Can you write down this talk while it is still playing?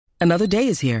Another day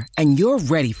is here, and you're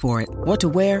ready for it. What to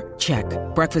wear? Check.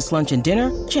 Breakfast, lunch, and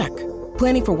dinner? Check.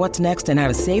 Planning for what's next and how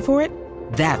to save for it?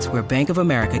 That's where Bank of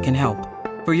America can help.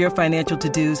 For your financial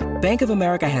to-dos, Bank of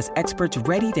America has experts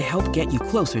ready to help get you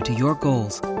closer to your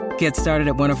goals. Get started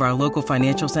at one of our local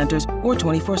financial centers or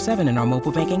 24/7 in our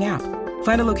mobile banking app.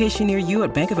 Find a location near you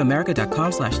at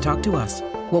bankofamerica.com/talktous.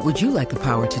 What would you like the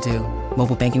power to do?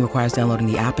 Mobile banking requires downloading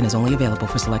the app and is only available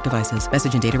for select devices.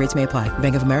 Message and data rates may apply.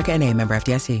 Bank of America N.A., member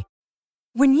FDIC.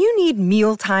 When you need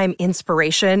mealtime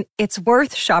inspiration, it's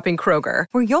worth shopping Kroger,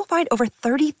 where you'll find over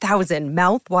 30,000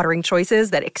 mouth-watering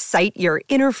choices that excite your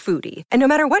inner foodie. And no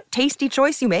matter what tasty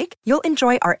choice you make, you'll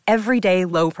enjoy our everyday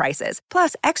low prices,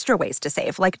 plus extra ways to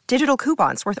save, like digital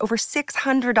coupons worth over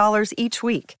 $600 each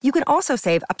week. You can also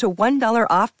save up to $1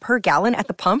 off per gallon at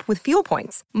the pump with fuel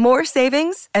points. More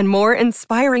savings and more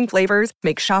inspiring flavors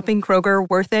make shopping Kroger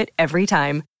worth it every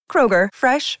time. Kroger,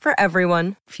 fresh for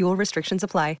everyone. Fuel restrictions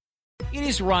apply. It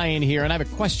is Ryan here, and I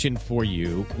have a question for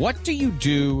you. What do you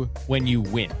do when you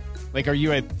win? Like, are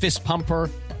you a fist pumper,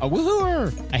 a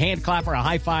woo-hooer, a hand clapper, a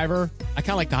high-fiver? I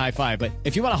kind of like the high-five, but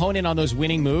if you want to hone in on those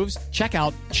winning moves, check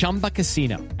out Chumba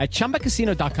Casino. At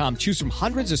ChumbaCasino.com, choose from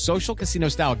hundreds of social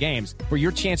casino-style games for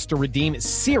your chance to redeem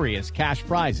serious cash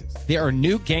prizes. There are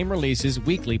new game releases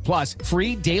weekly, plus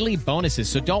free daily bonuses,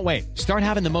 so don't wait. Start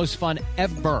having the most fun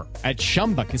ever at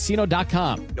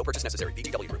ChumbaCasino.com. No purchase necessary.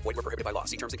 VGW Group. Void where prohibited by law.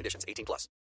 See terms and conditions. 18+.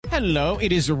 Hello,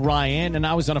 it is Ryan, and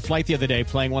I was on a flight the other day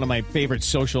playing one of my favorite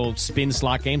social spin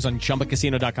slot games on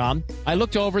ChumbaCasino.com. I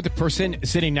looked over at the person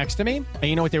sitting next to me, and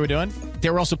you know what they were doing? They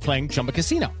were also playing Chumba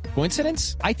Casino.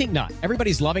 Coincidence? I think not.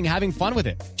 Everybody's loving having fun with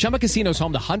it. Chumba Casino is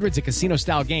home to hundreds of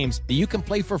casino-style games that you can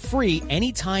play for free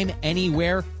anytime,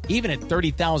 anywhere, even at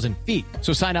 30,000 feet.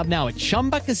 So sign up now at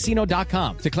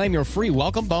ChumbaCasino.com to claim your free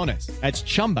welcome bonus. That's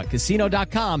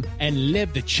ChumbaCasino.com and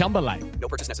live the Chumba life. No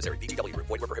purchase necessary. VGW Group.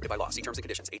 Void where prohibited by law. See terms and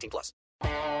conditions. 18+.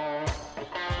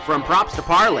 From props to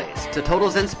parlays to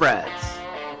totals and spreads,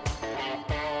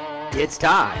 it's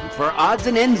time for Odds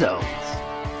and Endzones,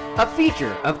 a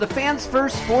feature of the Fans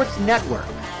First Sports Network.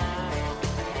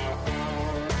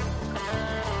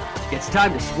 It's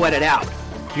time to sweat it out.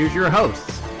 Here's your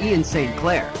hosts, Ian St.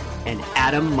 Clair and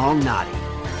Adam Malnati.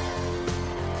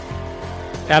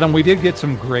 Adam, we did get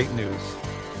some great news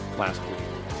last week.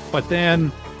 But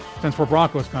then, since we're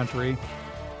Broncos country,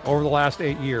 over the last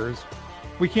 8 years,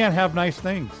 we can't have nice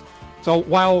things. So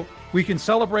while we can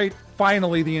celebrate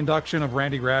finally the induction of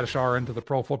Randy Gradishar into the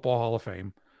Pro Football Hall of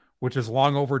Fame, which is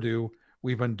long overdue,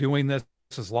 we've been doing this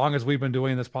as long as we've been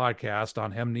doing this podcast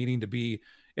on him needing to be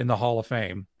in the Hall of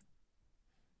Fame.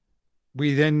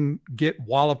 We then get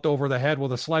walloped over the head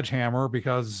with a sledgehammer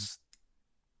because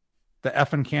the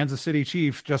effing Kansas City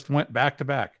Chiefs just went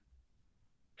back-to-back.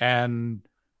 And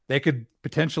they could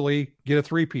potentially get a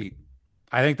three-peat.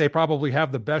 I think they probably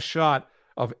have the best shot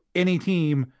of any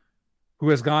team who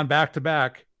has gone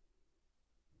back-to-back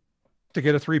to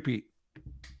get a three-peat.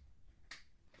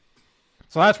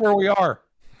 So that's where we are.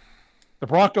 The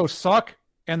Broncos suck,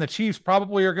 and the Chiefs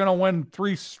probably are going to win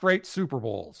 3 straight Super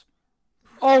Bowls.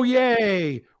 Oh,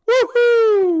 yay!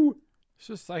 Woohoo! It's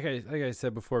just like I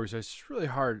said before, it's just really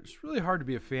hard. It's really hard to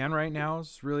be a fan right now.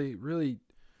 It's really, really,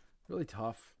 really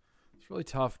tough. It's really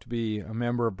tough to be a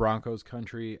member of Broncos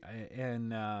country.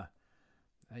 And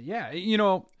yeah, you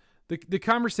know, the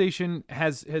conversation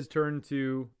has turned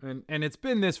to, and it's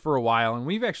been this for a while, and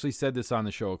we've actually said this on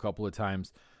the show a couple of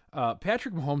times.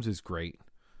 Patrick Mahomes is great.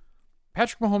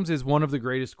 Patrick Mahomes is one of the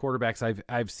greatest quarterbacks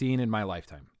I've seen in my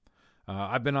lifetime.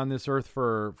 I've been on this earth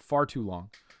for far too long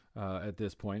at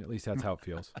this point. At least that's how it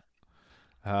feels.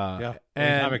 Yeah,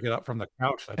 anytime I get up from the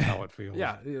couch, that's how it feels.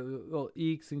 Yeah, little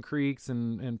eeks and creaks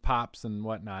and pops and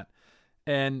whatnot.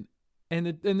 And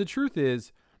the truth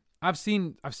is, I've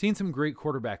seen some great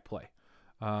quarterback play.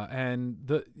 And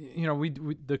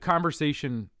the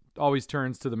conversation always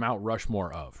turns to the Mount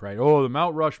Rushmore of, right? Oh, the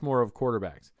Mount Rushmore of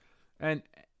quarterbacks. And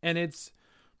it's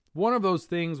one of those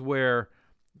things where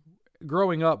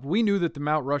growing up, we knew that the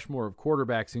Mount Rushmore of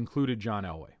quarterbacks included John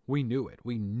Elway. We knew it.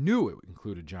 We knew it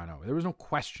included John Elway. There was no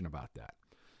question about that.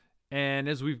 And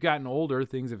as we've gotten older,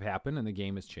 things have happened and the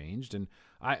game has changed. And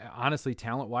I honestly,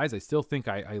 talent-wise, I still think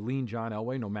I lean John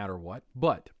Elway no matter what.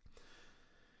 But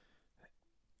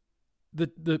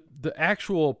the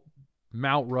actual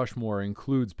Mount Rushmore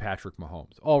includes Patrick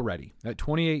Mahomes already. At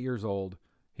 28 years old,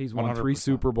 he's won 3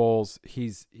 Super Bowls.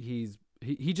 He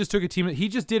just took a team. He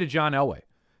just did a John Elway.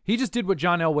 He just did what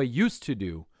John Elway used to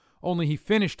do, only he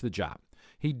finished the job.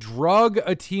 He drug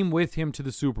a team with him to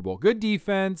the Super Bowl. Good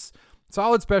defense,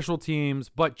 solid special teams,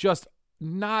 but just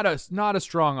not a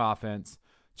strong offense.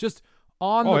 Just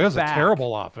on Oh, the it was back. a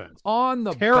terrible offense. On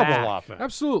the Terrible back. offense.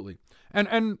 Absolutely.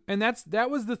 And that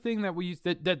was the thing that we used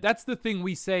that's the thing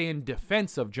we say in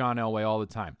defense of John Elway all the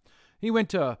time. He went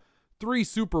to 3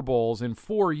 Super Bowls in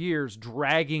 4 years,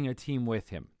 dragging a team with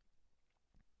him.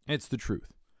 It's the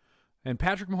truth. And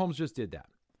Patrick Mahomes just did that.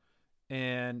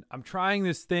 And I'm trying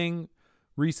this thing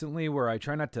recently where I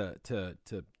try not to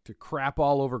crap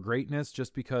all over greatness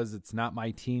just because it's not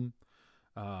my team.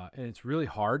 And it's really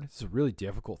hard. It's a really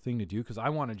difficult thing to do because I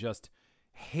want to just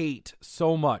hate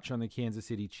so much on the Kansas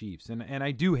City Chiefs. And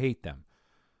I do hate them.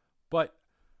 But,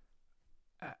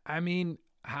 I mean,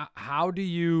 how do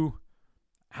you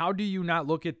not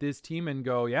look at this team and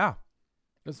go, yeah,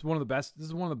 this is one of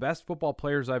the best football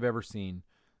players I've ever seen.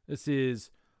 This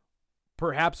is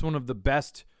perhaps one of the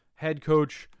best head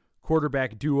coach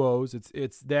quarterback duos.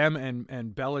 It's them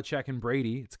and Belichick and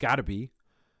Brady. It's got to be.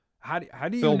 How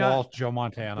do you Bill not? Walsh, Joe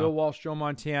Montana. Bill Walsh, Joe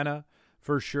Montana,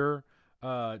 for sure.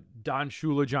 Don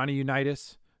Shula, Johnny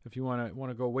Unitas. If you want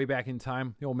to go way back in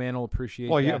time, the old man will appreciate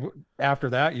that. Yeah, after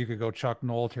that, you could go Chuck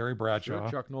Noll, Terry Bradshaw. Sure,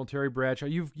 Chuck Noll, Terry Bradshaw.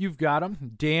 You've got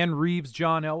them. Dan Reeves,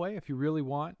 John Elway, if you really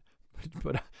want.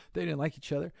 But they didn't like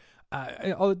each other.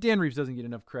 Although Dan Reeves doesn't get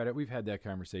enough credit. We've had that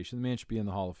conversation. The man should be in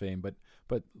the Hall of Fame,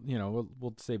 but you know,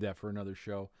 we'll save that for another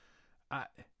show.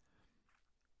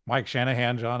 Mike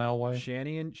Shanahan, John Elway.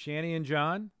 Shanny and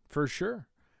John, for sure.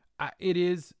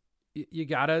 You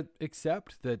gotta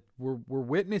accept that we're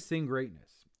witnessing greatness.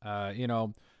 You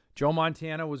know, Joe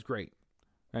Montana was great,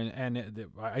 and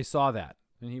I saw that,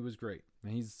 and he was great,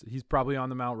 and he's probably on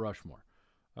the Mount Rushmore,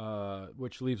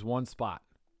 which leaves one spot.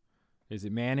 Is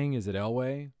it Manning? Is it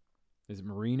Elway? Is it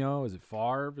Marino? Is it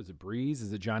Favre? Is it Breeze?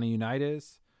 Is it Johnny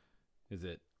Unitas? Is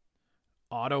it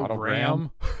Otto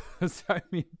Graham? I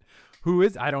mean, who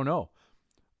is? I don't know.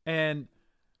 And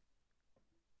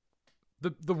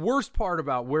the worst part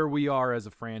about where we are as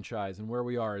a franchise and where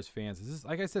we are as fans is,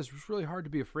 like I said, it's really hard to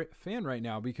be a fan right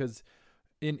now because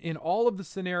in all of the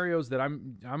scenarios that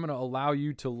I'm going to allow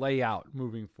you to lay out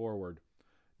moving forward,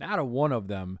 not a one of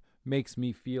them makes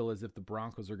me feel as if the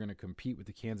Broncos are going to compete with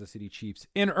the Kansas City Chiefs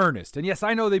in earnest. And yes,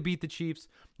 I know they beat the Chiefs,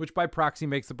 which by proxy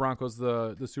makes the Broncos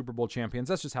the Super Bowl champions.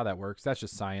 That's just how that works. That's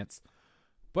just science.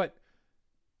 But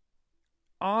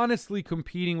honestly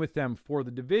competing with them for the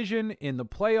division, in the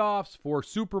playoffs, for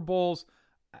Super Bowls,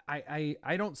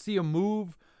 I don't see a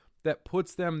move that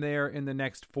puts them there in the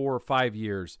next 4 or 5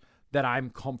 years that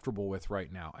I'm comfortable with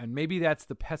right now. And maybe that's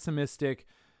the pessimistic,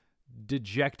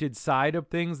 dejected side of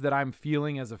things that I'm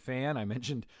feeling as a fan. I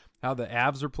mentioned how the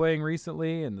Avs are playing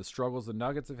recently and the struggles the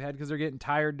Nuggets have had because they're getting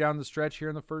tired down the stretch here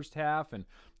in the first half. And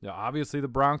you know, obviously the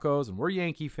Broncos, and we're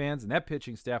Yankee fans, and that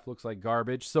pitching staff looks like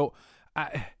garbage. So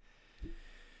I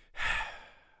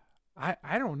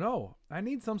don't know. I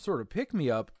need some sort of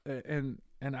pick-me-up, and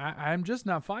I'm just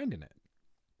not finding it.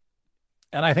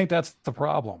 And I think that's the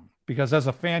problem, because as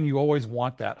a fan, you always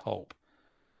want that hope.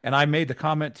 And I made the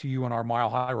comment to you in our Mile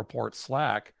High Report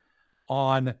Slack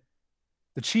on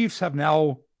the Chiefs have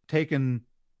now taken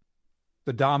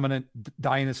the dominant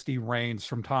dynasty reigns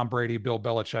from Tom Brady, Bill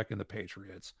Belichick, and the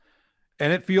Patriots.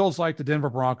 And it feels like the Denver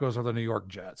Broncos are the New York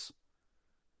Jets,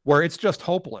 where it's just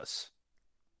hopeless,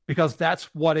 because that's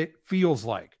what it feels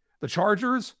like. The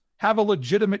Chargers have a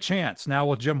legitimate chance now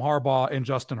with Jim Harbaugh and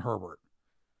Justin Herbert.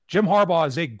 Jim Harbaugh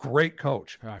is a great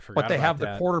coach, but they have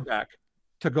the quarterback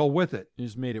to go with it. You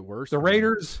just made it worse. The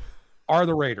Raiders are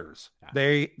the Raiders.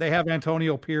 Yeah. They have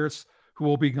Antonio Pierce, who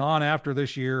will be gone after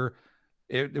this year.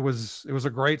 It was a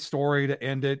great story to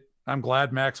end it. I'm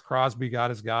glad Max Crosby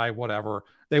got his guy, whatever.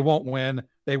 They won't win.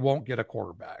 They won't get a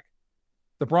quarterback.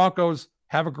 The Broncos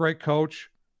have a great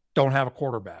coach, don't have a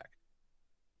quarterback.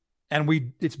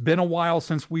 And it's been a while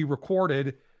since we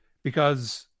recorded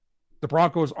because the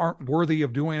Broncos aren't worthy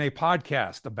of doing a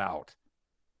podcast about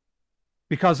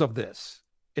because of this.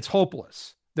 It's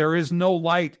hopeless. There is no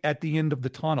light at the end of the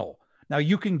tunnel. Now,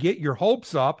 you can get your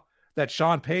hopes up that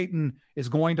Sean Payton is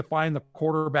going to find the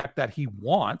quarterback that he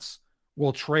wants,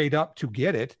 will trade up to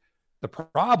get it. The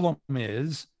problem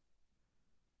is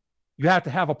you have to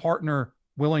have a partner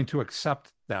willing to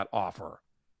accept that offer.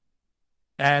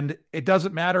 And it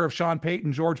doesn't matter if Sean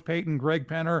Payton, George Payton, Greg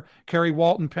Penner, Kerry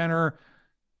Walton Penner,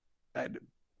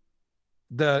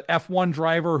 the F1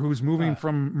 driver who's moving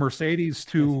from Mercedes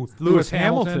to Lewis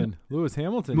Hamilton,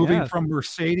 moving from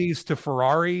Mercedes to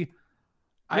Ferrari.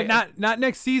 Not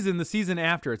next season, the season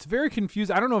after. It's very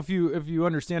confusing. I don't know if you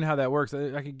understand how that works.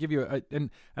 I could give you and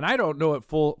I don't know it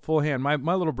full hand. My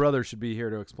little brother should be here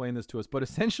to explain this to us. But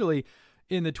essentially,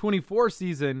 in the 24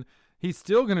 season, he's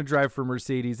still going to drive for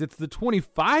Mercedes. It's the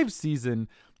 25 season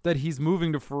that he's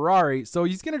moving to Ferrari. So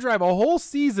he's going to drive a whole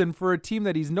season for a team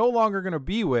that he's no longer going to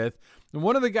be with. And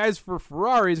one of the guys for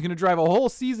Ferrari is going to drive a whole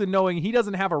season knowing he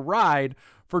doesn't have a ride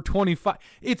for 25.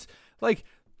 It's like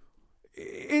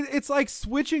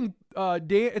switching.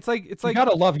 It's like you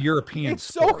gotta love European. It's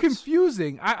sports. so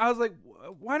confusing. I was like,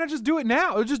 why not just do it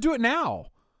now? Just do it now.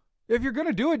 If you're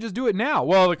gonna do it, just do it now.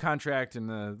 Well, the contract and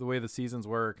the way the seasons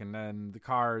work, and then the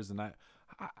cars, and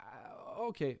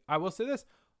okay. I will say this: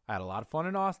 I had a lot of fun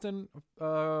in Austin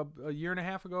a year and a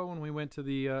half ago when we went to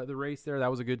the race there.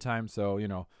 That was a good time. So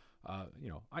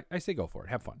I say go for it,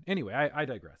 have fun. Anyway, I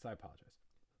digress. I apologize.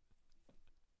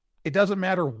 It doesn't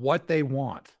matter what they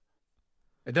want.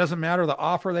 It doesn't matter the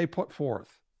offer they put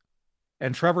forth.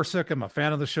 And Trevor Sickham, a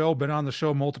fan of the show, been on the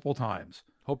show multiple times.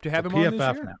 Hope to have him PFF on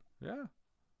this year. now. Yeah.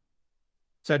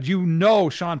 Said,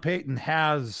 Sean Payton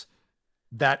has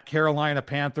that Carolina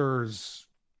Panthers,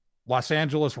 Los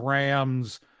Angeles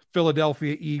Rams,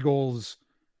 Philadelphia Eagles.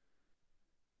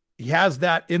 He has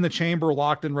that in the chamber,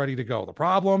 locked and ready to go. The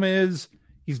problem is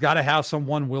he's got to have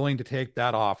someone willing to take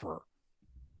that offer.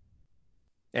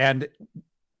 And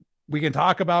we can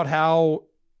talk about how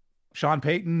Sean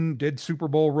Payton did Super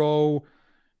Bowl row,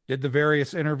 did the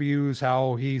various interviews,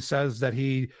 how he says that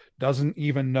he doesn't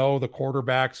even know the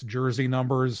quarterback's jersey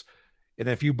numbers. And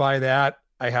if you buy that,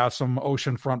 I have some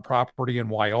oceanfront property in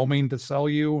Wyoming to sell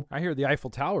you. I hear the Eiffel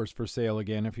Tower's for sale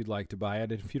again if you'd like to buy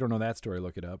it. If you don't know that story,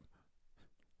 look it up.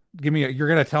 You're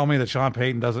going to tell me that Sean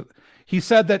Payton doesn't. He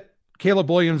said that Caleb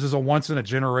Williams is a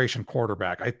once-in-a-generation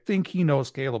quarterback. I think he knows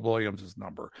Caleb Williams'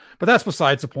 number. But that's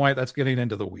besides the point. That's getting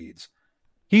into the weeds.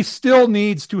 He still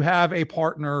needs to have a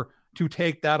partner to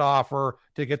take that offer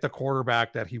to get the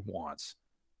quarterback that he wants.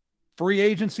 Free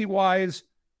agency-wise,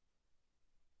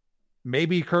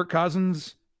 maybe Kirk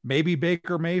Cousins, maybe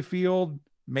Baker Mayfield,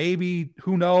 maybe,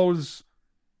 who knows,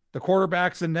 the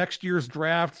quarterbacks in next year's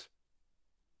draft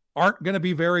aren't going to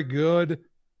be very good.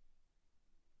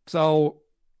 So,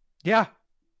 yeah.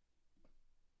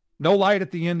 No light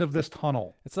at the end of this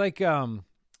tunnel. It's like, the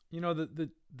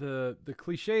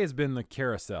cliche has been the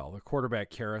carousel, the quarterback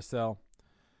carousel.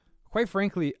 Quite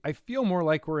frankly, I feel more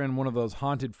like we're in one of those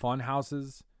haunted fun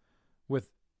houses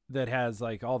that has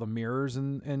like all the mirrors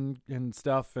and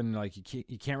stuff, and like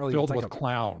you can't really filled with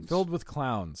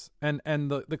clowns. And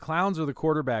the clowns are the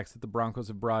quarterbacks that the Broncos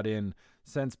have brought in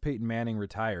since Peyton Manning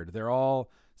retired. They're all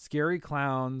scary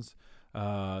clowns.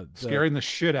 Scaring the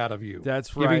shit out of you.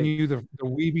 That's right. Giving you the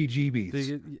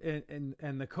weebie-jeebies.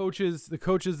 And the coaches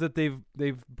that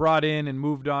they've brought in and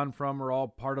moved on from are all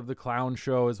part of the clown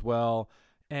show as well.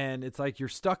 And it's like you're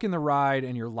stuck in the ride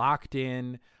and you're locked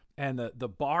in, and the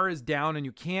bar is down and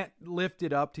you can't lift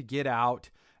it up to get out,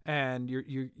 and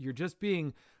you're just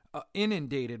being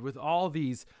inundated with all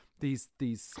these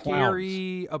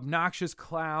scary, obnoxious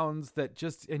clowns that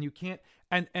just, and you can't,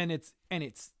 and it's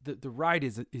the ride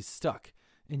is stuck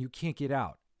and you can't get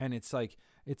out, and it's like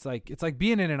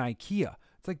being in an IKEA.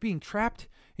 It's like being trapped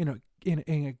in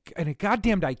a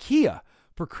goddamn IKEA,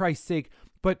 for Christ's sake.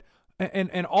 But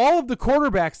and all of the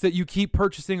quarterbacks that you keep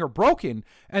purchasing are broken,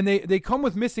 and they come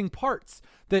with missing parts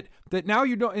that now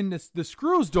you don't, and the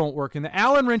screws don't work, and the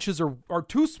Allen wrenches are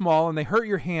too small and they hurt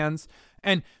your hands,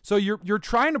 and so you're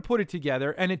trying to put it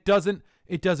together and it doesn't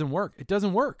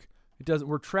work.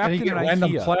 We're trapped in an IKEA.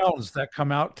 Random clowns that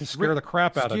come out to scare the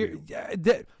crap out of you.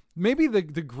 Maybe the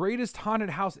greatest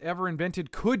haunted house ever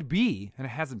invented could be, and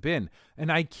it hasn't been, an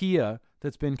IKEA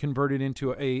that's been converted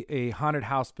into a haunted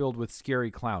house filled with scary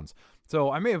clowns. So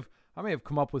I may have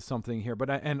come up with something here, but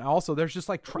and also there's just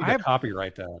like I have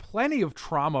copyright that. Plenty of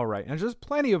trauma right now. There's just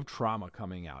plenty of trauma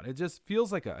coming out. It just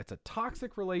feels like it's a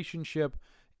toxic relationship.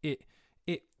 It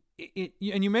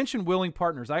and you mentioned willing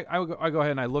partners. I go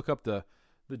ahead and I look up the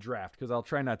draft because I'll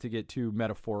try not to get too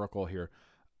metaphorical here.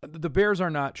 The Bears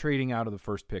are not trading out of the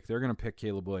first pick. They're going to pick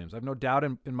Caleb Williams. I have no doubt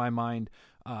in my mind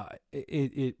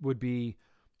it would be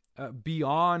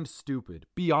beyond stupid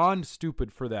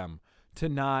for them to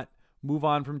not move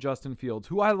on from Justin Fields,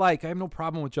 who I like. I have no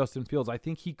problem with Justin Fields. I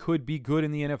think he could be good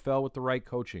in the NFL with the right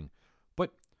coaching.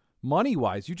 But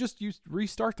money-wise, you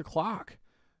restart the clock.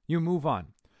 You move on.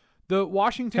 The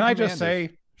Washington Can I Commanders, just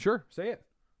say? Sure, say it.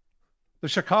 The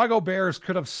Chicago Bears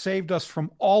could have saved us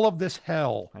from all of this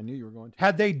hell. I knew you were going to.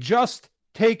 Had they just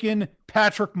taken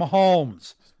Patrick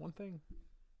Mahomes. Just one thing.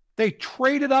 They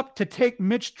traded up to take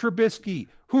Mitch Trubisky,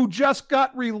 who just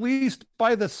got released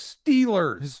by the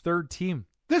Steelers. His third team.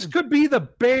 This could be the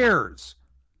Bears.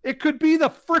 It could be the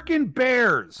freaking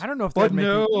Bears. I don't know if that would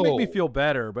make me feel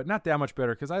better, but not that much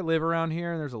better because I live around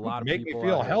here and there's a lot of people. Make me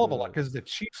feel a hell of a lot because the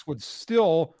Chiefs would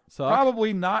still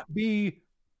probably not be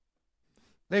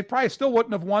they probably still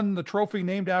wouldn't have won the trophy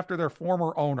named after their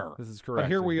former owner. This is correct. But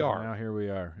here we are. Now here we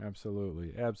are.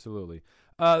 Absolutely. Absolutely.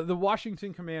 The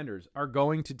Washington Commanders are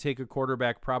going to take a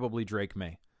quarterback, probably Drake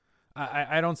May.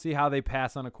 I don't see how they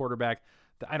pass on a quarterback.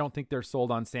 I don't think they're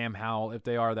sold on Sam Howell. If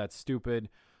they are, that's stupid.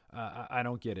 I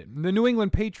don't get it. The New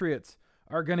England Patriots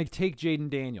are going to take Jaden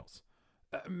Daniels.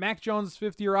 Mac Jones'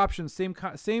 fifth-year option,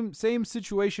 same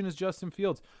situation as Justin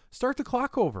Fields. Start the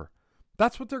clock over.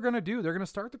 That's what they're going to do. They're going to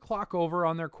start the clock over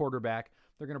on their quarterback.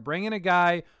 They're going to bring in a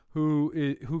guy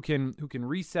who can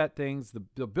reset things.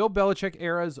 The Bill Belichick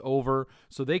era is over,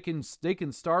 so they can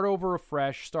start over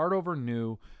afresh, start over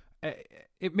new.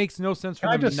 It makes no sense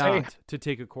for them not to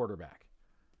take a quarterback.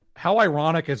 How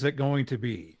ironic is it going to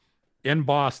be in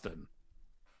Boston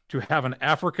to have an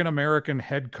African-American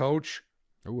head coach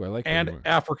and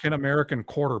African-American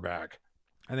quarterback?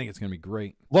 I think it's going to be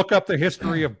great. Look up the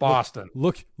history of Boston.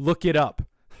 Look it up.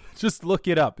 Just look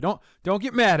it up. Don't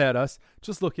get mad at us.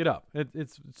 Just look it up.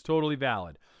 It's totally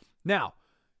valid. Now,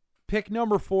 pick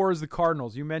number 4 is the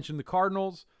Cardinals. You mentioned the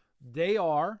Cardinals. They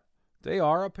are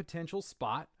a potential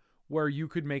spot where you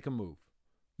could make a move.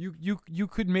 You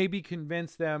could maybe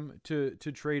convince them to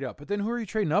trade up. But then who are you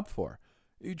trading up for?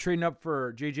 Are you trading up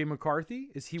for J.J. McCarthy?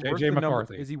 Is he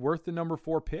worth the number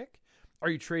 4 pick? Are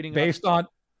you trading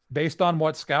based on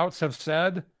what scouts have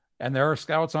said? And there are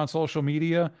scouts on social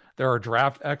media. There are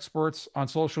draft experts on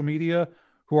social media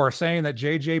who are saying that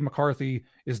J.J. McCarthy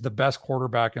is the best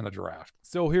quarterback in the draft.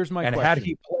 So here's my question. And had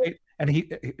he played,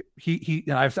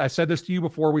 and I said this to you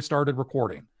before we started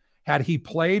recording, had he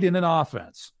played in an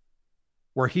offense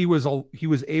where he was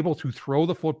able to throw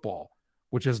the football,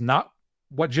 which is not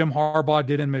what Jim Harbaugh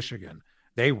did in Michigan.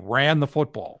 They ran the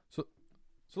football. So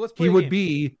let's play.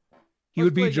 He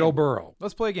would be Joe Burrow.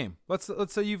 Let's play a game. Let's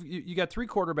say you got 3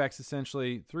 quarterbacks,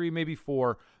 essentially 3, maybe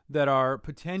 4, that are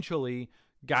potentially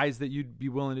guys that you'd be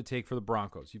willing to take for the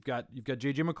Broncos. You've got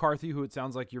J.J. McCarthy, who it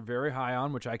sounds like you're very high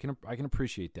on, which I can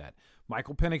appreciate that.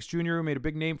 Michael Penix Jr., who made a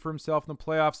big name for himself in the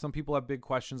playoffs. Some people have big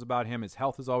questions about him. His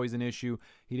health is always an issue.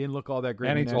 He didn't look all that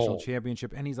great in the national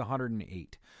championship, and he's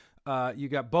 108. You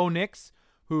got Bo Nix,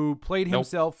 who played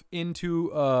himself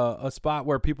into a spot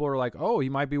where people are like, oh, he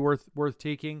might be worth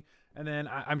taking. And then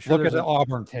I'm sure look at the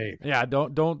Auburn tape. Yeah,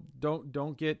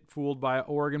 don't get fooled by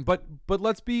Oregon. But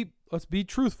let's be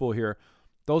truthful here.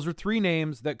 Those are 3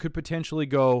 names that could potentially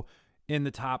go in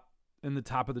the top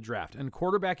of the draft. And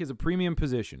quarterback is a premium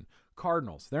position.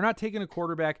 Cardinals, they're not taking a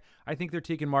quarterback. I think they're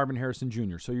taking Marvin Harrison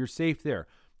Jr., so you're safe there.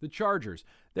 The Chargers,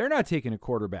 they're not taking a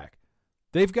quarterback.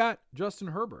 They've got Justin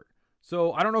Herbert.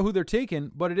 So I don't know who they're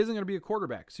taking, but it isn't going to be a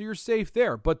quarterback. So you're safe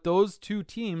there. But those 2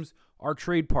 teams are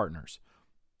trade partners.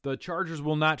 The Chargers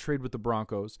will not trade with the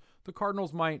Broncos. The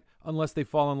Cardinals might, unless they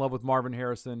fall in love with Marvin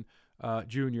Harrison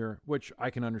Jr., which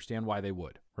I can understand why they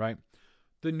would, right?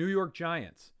 The New York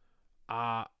Giants.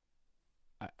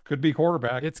 Could be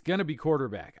quarterback. It's going to be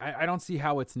quarterback. I don't see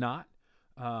how it's not.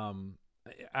 I'm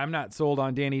not sold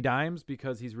on Danny Dimes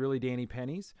because he's really Danny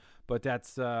Pennies, but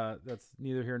that's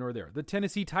neither here nor there. The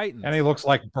Tennessee Titans. And he looks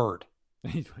like Bird.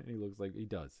 He looks like he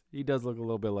does. He does look a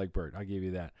little bit like Bird. I'll give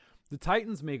you that. The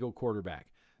Titans may go quarterback.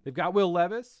 They've got Will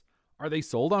Levis. Are they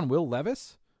sold on Will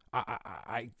Levis?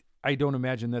 I don't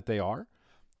imagine that they are.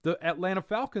 The Atlanta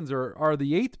Falcons are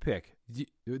the 8th pick.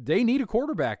 They need a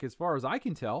quarterback as far as I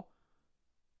can tell.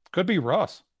 Could be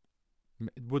Russ.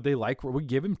 Would they like? We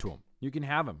give him to him. You can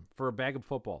have him for a bag of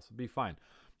footballs. It'd be fine.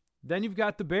 Then you've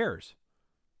got the Bears.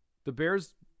 The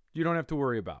Bears you don't have to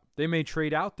worry about. They may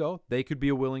trade out, though. They could be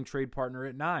a willing trade partner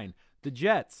at 9. The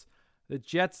Jets.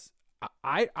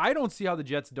 I don't see how the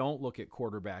Jets don't look at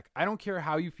quarterback. I don't care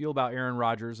how you feel about Aaron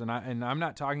Rodgers, and I'm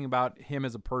not talking about him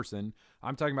as a person.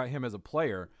 I'm talking about him as a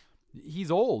player. He's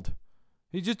old.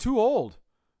 He's just too old.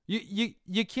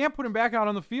 You can't put him back out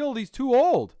on the field. He's too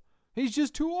old. He's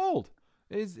just too old.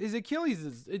 His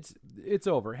Achilles it's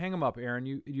over. Hang him up, Aaron.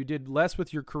 You did less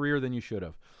with your career than you should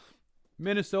have.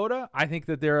 Minnesota, I think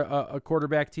that they're a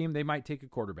quarterback team. They might take a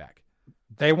quarterback.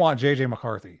 They want J.J.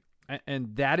 McCarthy.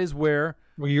 And that is where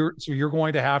you're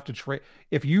going to have to trade.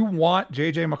 If you want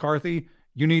J.J. McCarthy,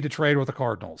 you need to trade with the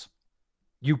Cardinals.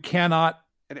 You cannot.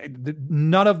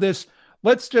 None of this.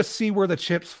 Let's just see where the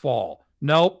chips fall.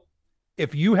 Nope.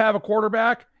 If you have a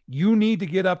quarterback, you need to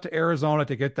get up to Arizona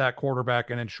to get that quarterback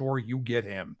and ensure you get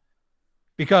him.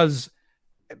 Because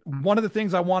one of the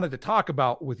things I wanted to talk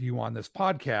about with you on this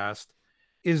podcast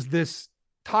is this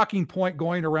talking point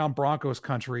going around Broncos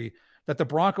country that the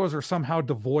Broncos are somehow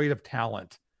devoid of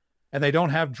talent and they don't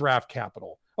have draft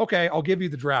capital. Okay, I'll give you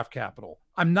the draft capital.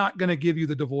 I'm not going to give you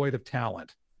the devoid of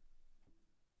talent.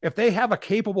 If they have a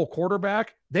capable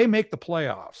quarterback, they make the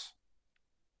playoffs.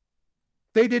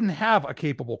 They didn't have a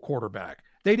capable quarterback.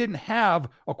 They didn't have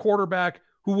a quarterback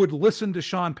who would listen to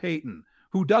Sean Payton,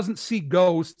 who doesn't see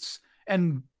ghosts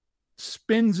and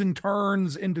spins and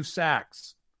turns into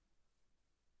sacks.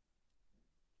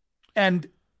 And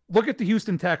look at the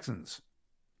Houston Texans.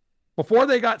 Before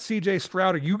they got C.J.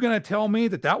 Stroud, are you going to tell me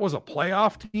that that was a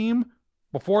playoff team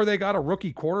before they got a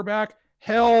rookie quarterback?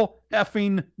 Hell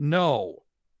effing no.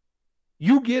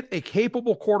 You get a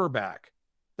capable quarterback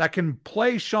that can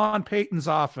play Sean Payton's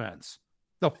offense,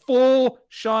 the full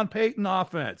Sean Payton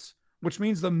offense, which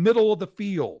means the middle of the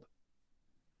field.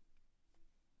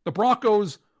 The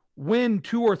Broncos win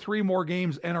 2 or 3 more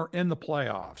games and are in the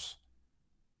playoffs.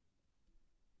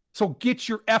 So get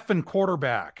your effing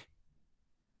quarterback.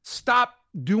 Stop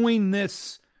doing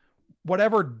this,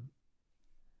 whatever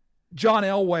John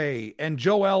Elway and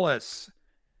Joe Ellis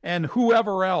and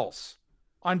whoever else,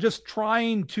 on just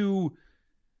trying to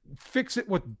fix it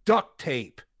with duct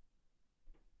tape.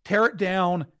 Tear it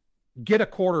down, get a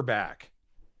quarterback.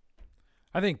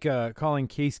 I think calling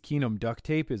Case Keenum duct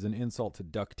tape is an insult to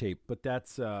duct tape, but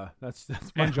that's my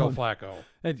and Joe Flacco.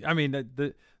 I mean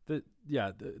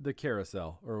the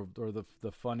carousel or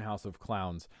the fun house of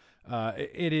clowns.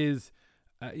 It is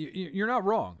you're not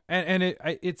wrong, and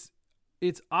it's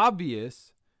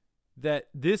obvious that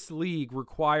this league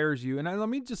requires you. And let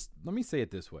me say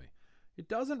it this way: it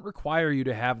doesn't require you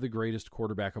to have the greatest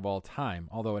quarterback of all time,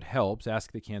 although it helps.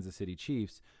 Ask the Kansas City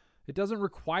Chiefs. It doesn't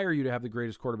require you to have the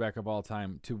greatest quarterback of all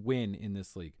time to win in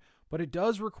this league, but it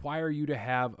does require you to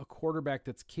have a quarterback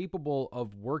that's capable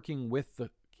of working with the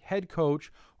head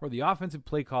coach or the offensive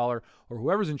play caller or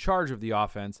whoever's in charge of the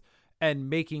offense and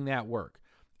making that work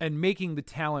and making the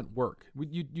talent work.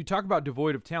 You talk about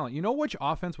devoid of talent. You know which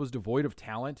offense was devoid of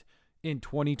talent in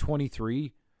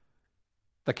 2023?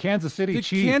 The Kansas City Chiefs.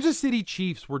 The Kansas City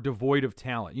Chiefs were devoid of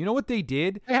talent. You know what they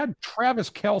did? They had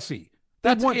Travis Kelce.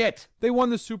 That's it. They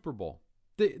won the Super Bowl.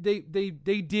 They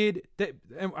did.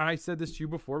 And I said this to you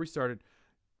before we started.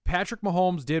 Patrick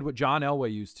Mahomes did what John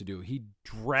Elway used to do. He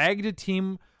dragged a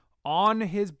team on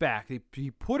his back. He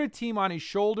put a team on his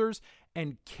shoulders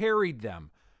and carried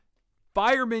them.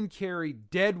 Fireman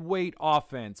carried dead weight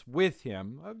offense with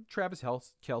him. Travis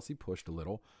Kelce pushed a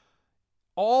little.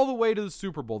 All the way to the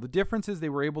Super Bowl. The difference is they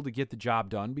were able to get the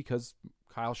job done because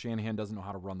Kyle Shanahan doesn't know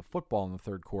how to run the football in the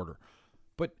third quarter.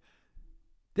 But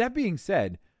that being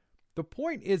said, the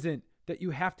point isn't that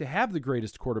you have to have the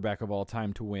greatest quarterback of all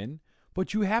time to win,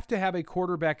 but you have to have a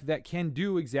quarterback that can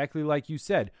do exactly like you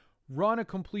said, run a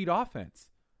complete offense.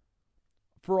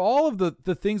 For all of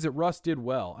the things that Russ did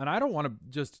well, and I don't want to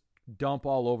just dump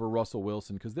all over Russell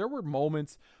Wilson because there were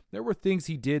moments, there were things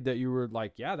he did that you were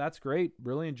like, yeah, that's great,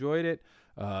 really enjoyed it.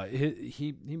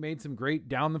 He made some great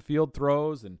down the field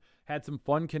throws and had some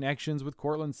fun connections with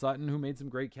Cortland Sutton, who made some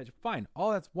great catches. Fine,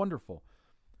 all that's wonderful.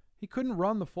 He couldn't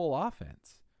run the full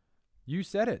offense. You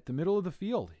said it, the middle of the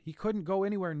field. He couldn't go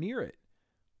anywhere near it.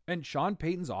 And Sean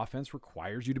Payton's offense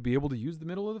requires you to be able to use the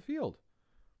middle of the field.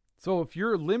 So if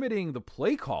you're limiting the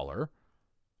play caller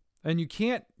and you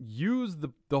can't use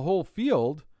the whole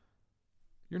field,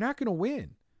 you're not going to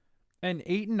win. And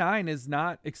 8-9 is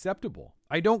not acceptable.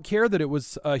 I don't care that it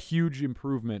was a huge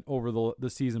improvement over the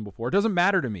season before. It doesn't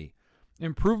matter to me.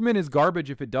 Improvement is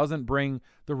garbage if it doesn't bring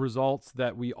the results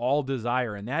that we all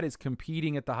desire, and that is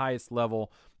competing at the highest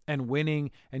level and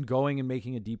winning and going and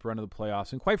making a deep run of the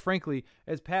playoffs. And quite frankly,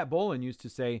 as Pat Bowlen used to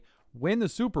say, win the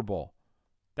Super Bowl.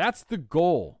 That's the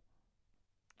goal.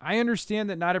 I understand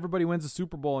that not everybody wins a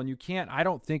Super Bowl, and you can't, I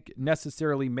don't think,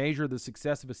 necessarily measure the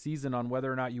success of a season on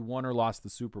whether or not you won or lost the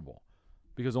Super Bowl,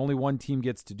 because only one team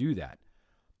gets to do that.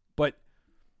 But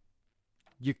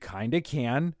you kind of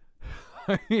can.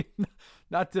 I mean,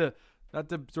 not to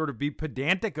sort of be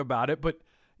pedantic about it, but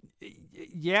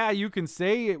yeah, you can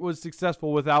say it was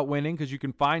successful without winning because you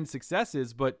can find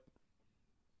successes, but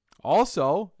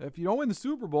also, if you don't win the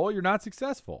Super Bowl, you're not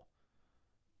successful.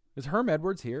 Is Herm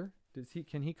Edwards here?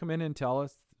 Can he come in and tell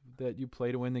us that you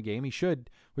play to win the game? He should.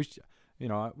 We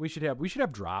should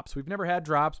have drops. We've never had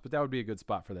drops, but that would be a good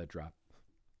spot for that drop.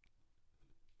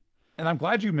 And I'm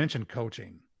glad you mentioned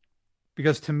coaching,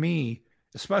 because to me,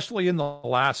 especially in the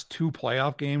last 2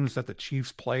 playoff games that the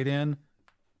Chiefs played in,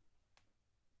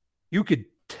 you could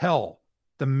tell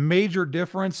the major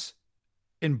difference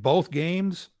in both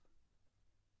games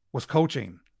was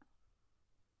coaching.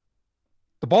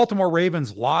 The Baltimore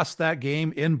Ravens lost that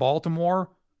game in Baltimore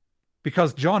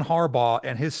because John Harbaugh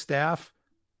and his staff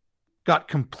got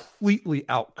completely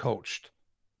outcoached.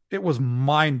 It was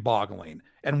mind-boggling.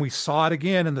 And we saw it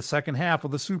again in the second half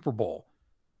of the Super Bowl.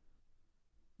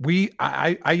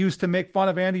 I used to make fun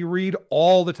of Andy Reid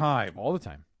all the time. All the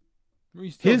time.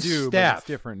 We still his do, staff, but it's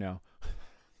different now.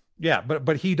 Yeah,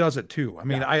 but he does it too. I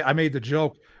mean, I made the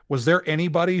joke. Was there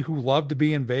anybody who loved to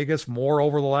be in Vegas more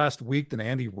over the last week than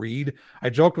Andy Reid?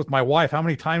 I joked with my wife, how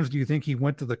many times do you think he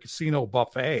went to the casino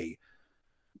buffet?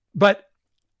 But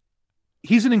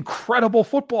he's an incredible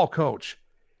football coach.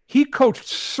 He coached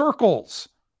circles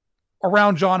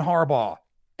around John Harbaugh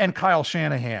and Kyle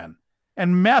Shanahan.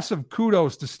 And massive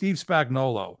kudos to Steve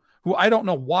Spagnuolo, who I don't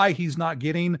know why he's not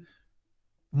getting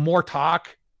more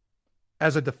talk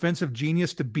as a defensive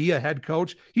genius to be a head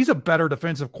coach. He's a better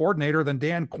defensive coordinator than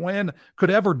Dan Quinn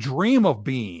could ever dream of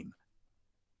being.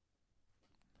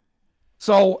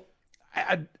 So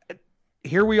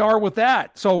here we are with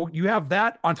that. So you have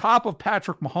that on top of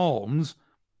Patrick Mahomes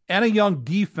and a young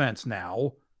defense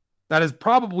now that is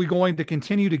probably going to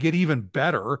continue to get even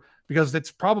better because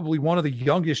it's probably one of the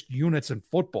youngest units in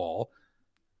football.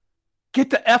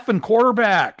 Get the effing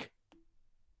quarterback.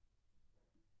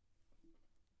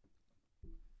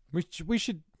 We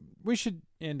should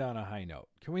end on a high note.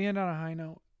 Can we end on a high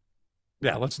note?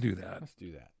 Yeah, let's do that. Let's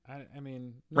do that. I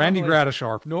mean, Randy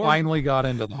Gradishar finally got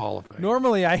into the Hall of Fame.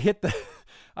 Normally, I hit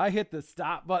the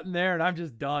stop button there, and I'm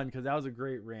just done because that was a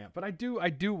great rant. But I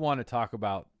do want to talk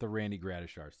about the Randy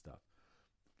Gradishar stuff,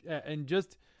 and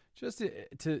just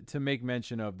to make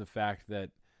mention of the fact that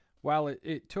while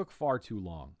it took far too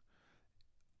long,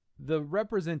 the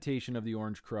representation of the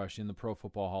Orange Crush in the Pro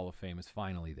Football Hall of Fame is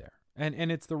finally there.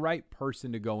 And it's the right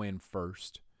person to go in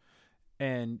first.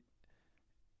 And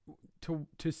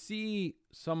to see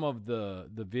some of the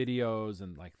videos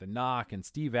and like the knock and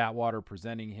Steve Atwater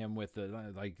presenting him with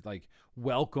the like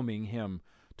welcoming him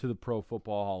to the Pro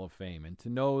Football Hall of Fame, and to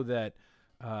know that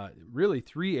really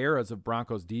 3 eras of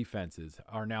Broncos defenses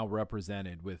are now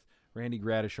represented with Randy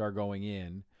Gradishar going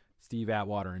in, Steve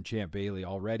Atwater and Champ Bailey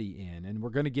already in, and we're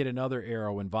going to get another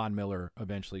era when Von Miller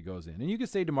eventually goes in. And you could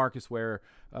say DeMarcus Ware,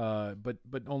 but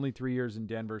only 3 years in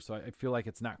Denver, so I feel like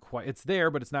it's not quite. It's there,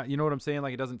 but it's not. You know what I'm saying?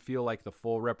 Like, it doesn't feel like the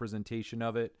full representation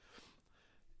of it.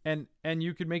 And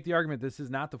you could make the argument this is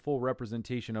not the full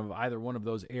representation of either one of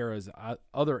those eras,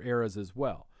 other eras as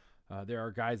well. There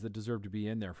are guys that deserve to be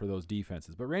in there for those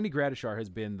defenses, but Randy Gradishar has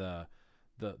been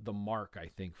the mark, I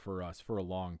think, for us for a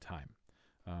long time.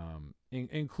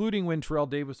 Including when Terrell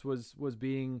Davis was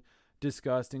being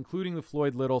discussed, including the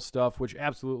Floyd Little stuff, which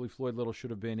absolutely Floyd Little should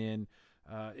have been in.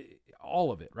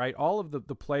 All of it, right? All of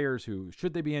the players who,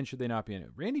 should they be in, should they not be in it?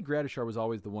 Randy Gradishar was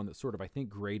always the one that sort of, I think,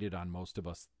 grated on most of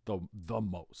us the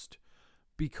most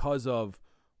because of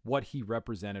what he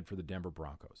represented for the Denver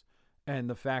Broncos. And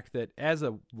the fact that as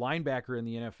a linebacker in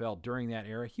the NFL during that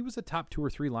era, he was a top 2 or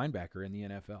 3 linebacker in the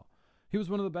NFL. He was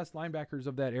one of the best linebackers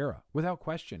of that era, without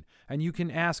question. And you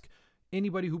can ask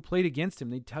anybody who played against him,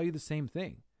 they'd tell you the same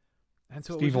thing. And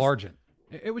so Steve Largent.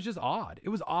 It was just odd. It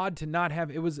was odd to not have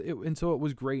and so it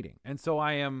was grating. And so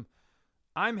I'm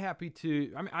happy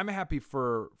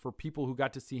for people who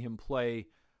got to see him play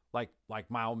like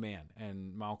my old man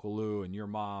and my Uncle Lou and your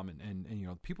mom and you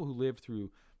know, people who lived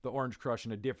through the Orange Crush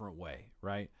in a different way,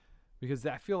 right? Because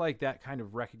I feel like that kind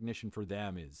of recognition for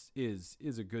them is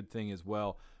a good thing as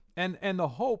well. And the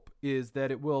hope is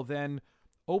that it will then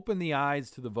open the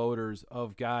eyes to the voters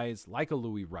of guys like a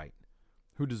Louis Wright,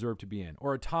 who deserve to be in,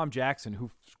 or a Tom Jackson,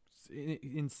 who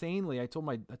insanely, I told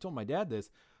my dad this,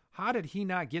 how did he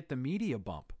not get the media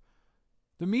bump?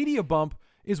 The media bump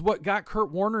is what got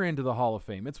Kurt Warner into the Hall of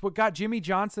Fame. It's what got Jimmy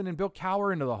Johnson and Bill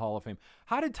Cowher into the Hall of Fame.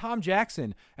 How did Tom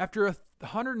Jackson, after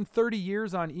 130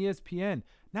 years on ESPN,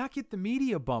 not get the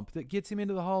media bump that gets him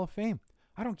into the Hall of Fame?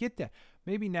 I don't get that.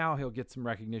 Maybe now he'll get some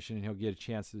recognition and he'll get a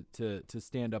chance to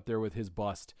stand up there with his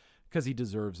bust because he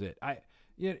deserves it.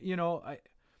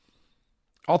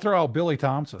 I'll throw out Billy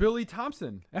Thompson. Billy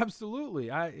Thompson,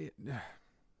 absolutely.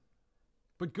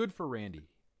 But good for Randy.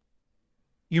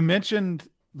 You mentioned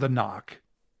the knock,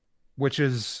 which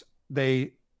is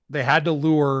they had to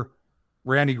lure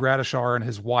Randy Gradishar and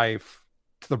his wife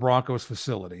to the Broncos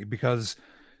facility because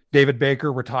David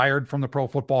Baker retired from the Pro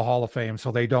Football Hall of Fame,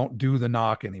 so they don't do the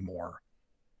knock anymore.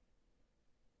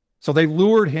 So they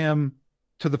lured him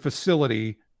to the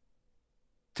facility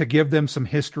to give them some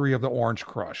history of the Orange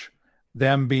Crush,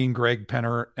 them being Greg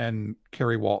Penner and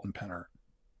Kerry Walton Penner.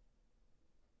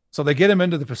 So they get him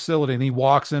into the facility and he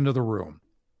walks into the room.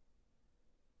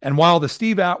 And while the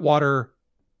Steve Atwater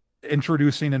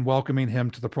introducing and welcoming him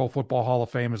to the Pro Football Hall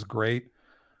of Fame is great,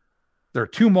 there are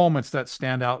 2 moments that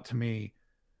stand out to me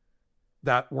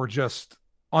that were just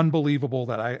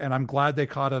unbelievable and I'm glad they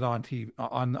caught it on TV,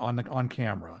 on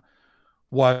camera,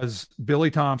 was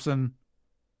Billy Thompson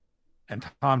and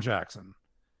Tom Jackson.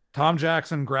 Tom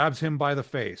Jackson grabs him by the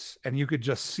face and you could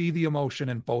just see the emotion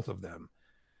in both of them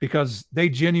because they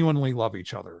genuinely love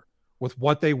each other with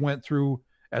what they went through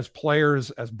as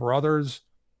players, as brothers.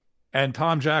 And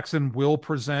Tom Jackson will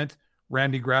present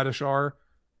Randy Gradishar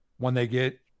when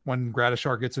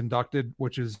Gradishar gets inducted,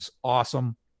 which is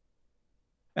awesome.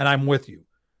 And I'm with you.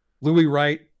 Louis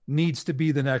Wright needs to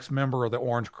be the next member of the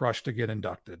Orange Crush to get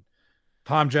inducted.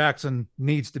 Tom Jackson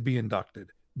needs to be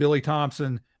inducted. Billy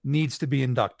Thompson needs to be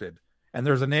inducted. And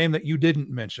there's a name that you didn't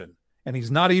mention, and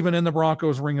he's not even in the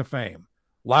Broncos Ring of Fame,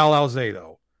 Lyle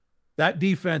Alzado. That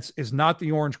defense is not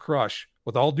the Orange Crush.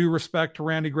 With all due respect to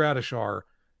Randy Gradishar,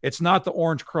 it's not the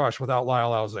Orange Crush without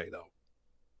Lyle Alzado.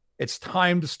 It's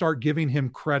time to start giving him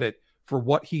credit for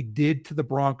what he did to the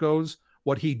Broncos,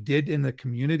 what he did in the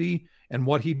community, and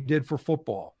what he did for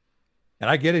football. And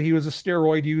I get it. He was a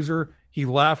steroid user. He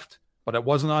left, but it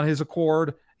wasn't on his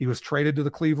accord. He was traded to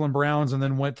the Cleveland Browns and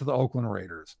then went to the Oakland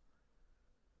Raiders.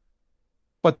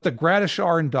 But the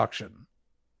Gradishar induction,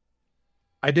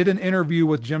 I did an interview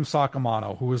with Jim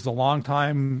Sacamano, who is the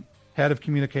longtime head of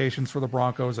communications for the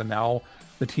Broncos and now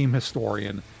the team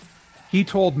historian. He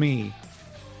told me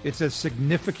it's as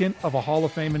significant of a Hall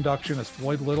of Fame induction as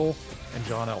Floyd Little and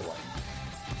John Elway.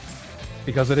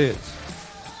 Because it is.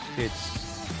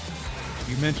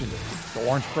 You mentioned it. The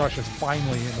Orange Crush is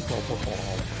finally in the Pro Football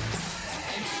Hall of Fame.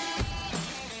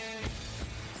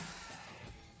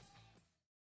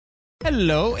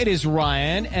 Hello, it is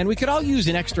Ryan, and we could all use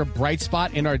an extra bright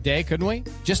spot in our day, couldn't we?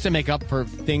 Just to make up for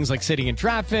things like sitting in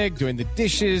traffic, doing the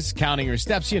dishes, counting your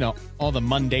steps, all the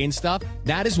mundane stuff.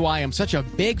 That is why I'm such a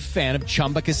big fan of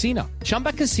Chumba Casino.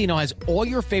 Chumba Casino has all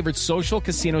your favorite social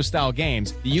casino-style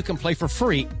games that you can play for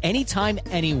free anytime,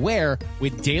 anywhere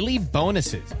with daily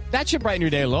bonuses. That should brighten your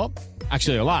day a little.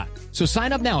 Actually, a lot. So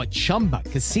sign up now at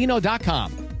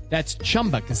ChumbaCasino.com. That's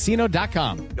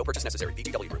ChumbaCasino.com. No purchase necessary.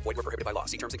 VGW Group. Void where prohibited by law.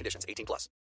 See terms and conditions. 18+.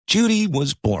 Judy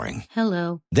was boring.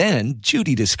 Hello. Then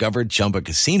Judy discovered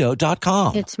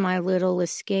ChumbaCasino.com. It's my little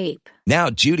escape. Now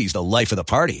Judy's the life of the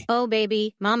party. Oh,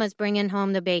 baby, mama's bringing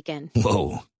home the bacon.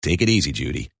 Whoa, take it easy,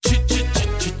 Judy.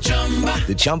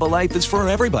 The Chumba life is for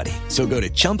everybody. So go to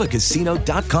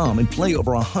ChumbaCasino.com and play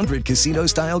over 100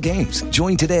 casino-style games.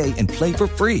 Join today and play for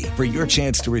free for your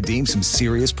chance to redeem some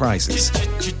serious prizes.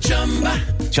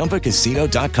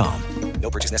 ChumbaCasino.com. No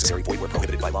purchase necessary. Void where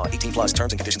prohibited by law. 18+.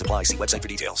 Terms and conditions apply. See website for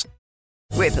details.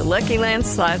 With the Lucky Land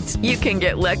Slots, you can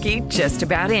get lucky just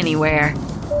about anywhere.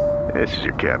 This is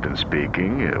your captain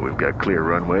speaking. We've got clear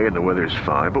runway and the weather's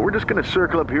fine, but we're just going to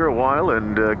circle up here a while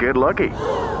and get lucky.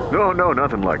 No,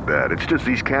 nothing like that. It's just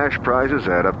these cash prizes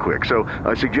add up quick. So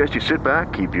I suggest you sit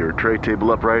back, keep your tray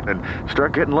table upright, and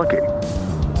start getting lucky.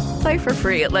 Play for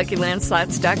free at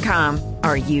LuckyLandSlots.com.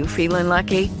 Are you feeling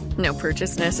lucky? No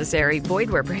purchase necessary. Void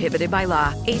where prohibited by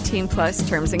law. 18+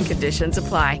 terms and conditions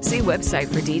apply. See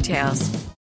website for details.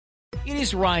 It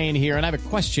is Ryan here, and I have a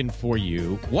question for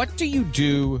you. What do you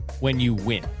do when you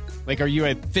win? Like, are you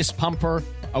a fist pumper,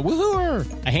 a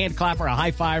woohooer, a hand clapper, a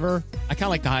high fiver? I kind of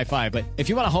like the high five, but if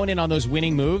you want to hone in on those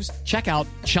winning moves, check out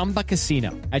Chumba Casino.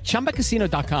 At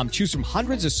ChumbaCasino.com, choose from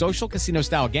hundreds of social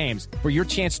casino-style games for your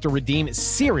chance to redeem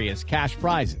serious cash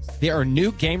prizes. There are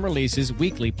new game releases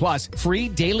weekly, plus free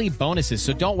daily bonuses,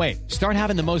 so don't wait. Start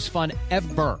having the most fun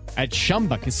ever at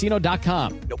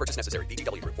ChumbaCasino.com. No purchase necessary.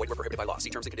 VGW Group. Void where prohibited by law. See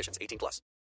terms and conditions. 18+.